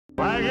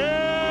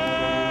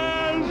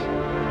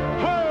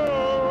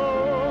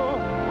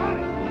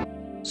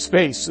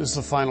Space is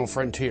the final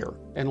frontier,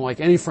 and like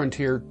any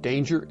frontier,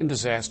 danger and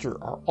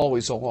disaster are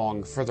always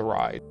along for the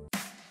ride.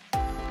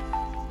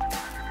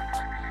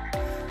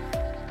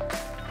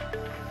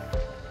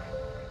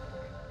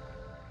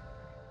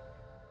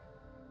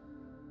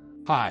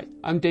 Hi,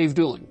 I'm Dave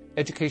Dooling,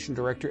 Education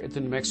Director at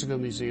the New Mexico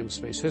Museum of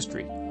Space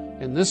History.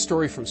 In this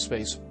story from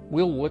space,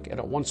 we'll look at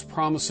a once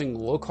promising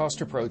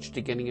low-cost approach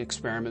to getting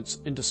experiments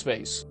into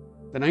space.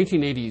 The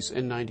 1980s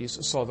and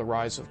 90s saw the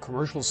rise of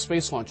commercial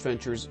space launch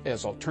ventures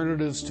as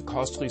alternatives to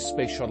costly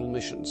space shuttle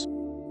missions.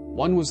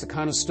 One was the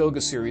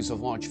Conestoga series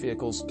of launch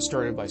vehicles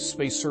started by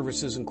Space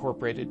Services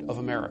Incorporated of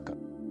America.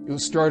 It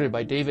was started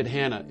by David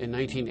Hanna in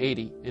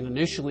 1980 and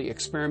initially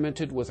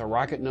experimented with a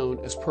rocket known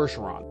as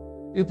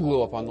Percheron. It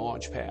blew up on the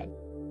launch pad.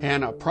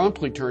 Hanna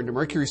promptly turned to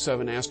Mercury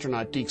 7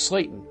 astronaut Deke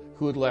Slayton,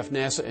 who had left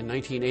NASA in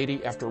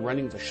 1980 after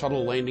running the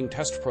shuttle landing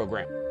test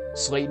program.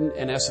 Slayton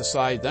and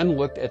SSI then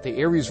looked at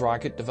the Ares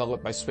rocket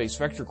developed by Space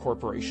Vector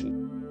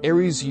Corporation.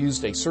 Ares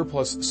used a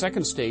surplus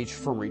second stage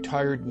from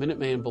retired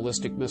Minuteman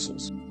ballistic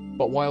missiles.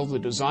 But while the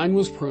design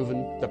was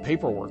proven, the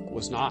paperwork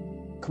was not.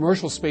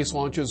 Commercial space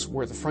launches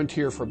were the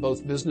frontier for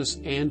both business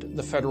and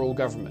the federal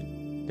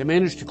government. They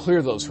managed to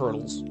clear those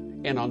hurdles,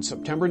 and on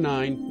September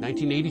 9,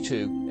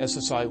 1982,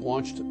 SSI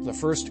launched the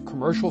first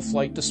commercial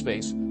flight to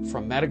space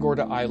from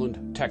Matagorda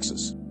Island,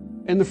 Texas.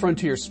 In the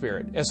frontier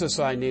spirit,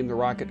 SSI named the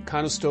rocket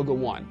Conestoga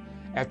 1,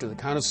 after the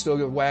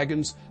Conestoga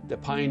wagons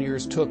that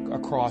pioneers took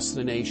across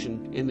the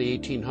nation in the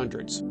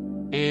 1800s.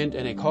 And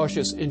in a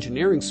cautious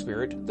engineering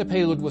spirit, the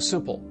payload was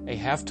simple, a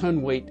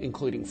half-ton weight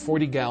including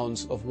 40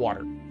 gallons of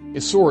water.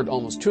 It soared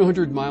almost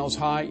 200 miles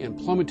high and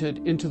plummeted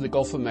into the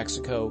Gulf of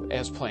Mexico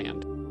as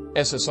planned.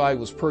 SSI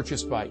was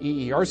purchased by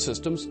EER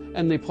Systems,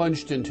 and they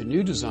plunged into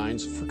new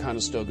designs for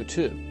Conestoga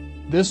 2.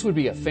 This would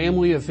be a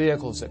family of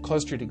vehicles that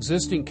clustered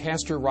existing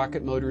Castor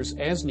rocket motors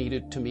as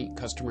needed to meet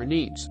customer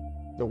needs.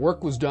 The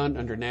work was done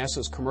under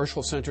NASA's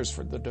Commercial Centers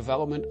for the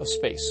Development of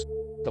Space.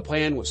 The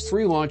plan was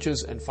 3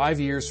 launches and 5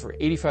 years for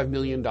 $85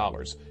 million,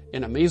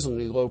 an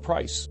amazingly low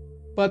price.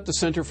 But the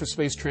Center for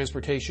Space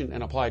Transportation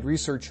and Applied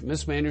Research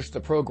mismanaged the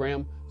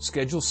program,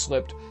 schedules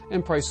slipped,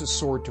 and prices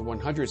soared to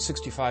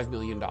 $165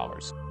 million.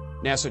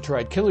 NASA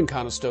tried killing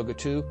Conestoga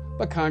 2,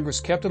 but Congress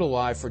kept it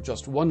alive for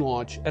just 1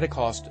 launch at a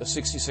cost of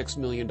 $66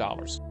 million.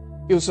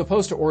 It was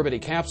supposed to orbit a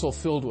capsule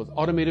filled with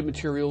automated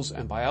materials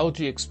and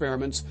biology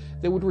experiments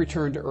that would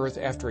return to Earth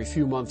after a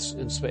few months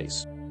in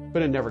space.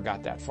 But it never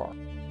got that far.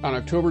 On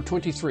October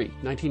 23,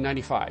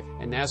 1995,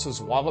 at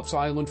NASA's Wallops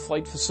Island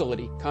Flight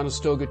Facility,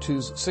 Conestoga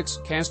 2's 6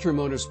 Castor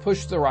motors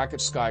pushed the rocket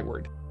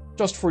skyward.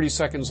 Just 40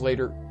 seconds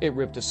later, it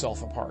ripped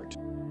itself apart.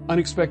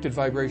 Unexpected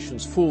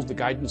vibrations fooled the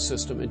guidance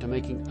system into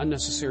making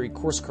unnecessary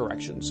course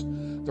corrections.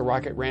 The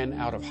rocket ran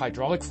out of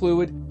hydraulic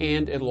fluid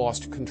and it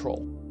lost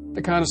control.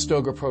 The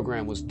Conestoga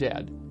program was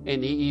dead,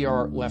 and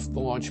EER left the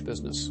launch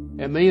business.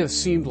 It may have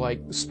seemed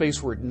like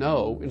Spaceward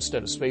No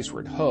instead of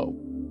Spaceward Ho.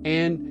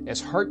 And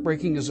as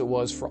heartbreaking as it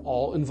was for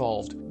all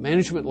involved,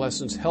 management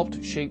lessons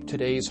helped shape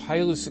today's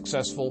highly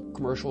successful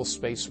commercial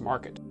space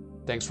market.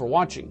 Thanks for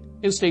watching,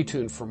 and stay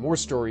tuned for more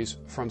stories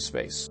from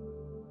space.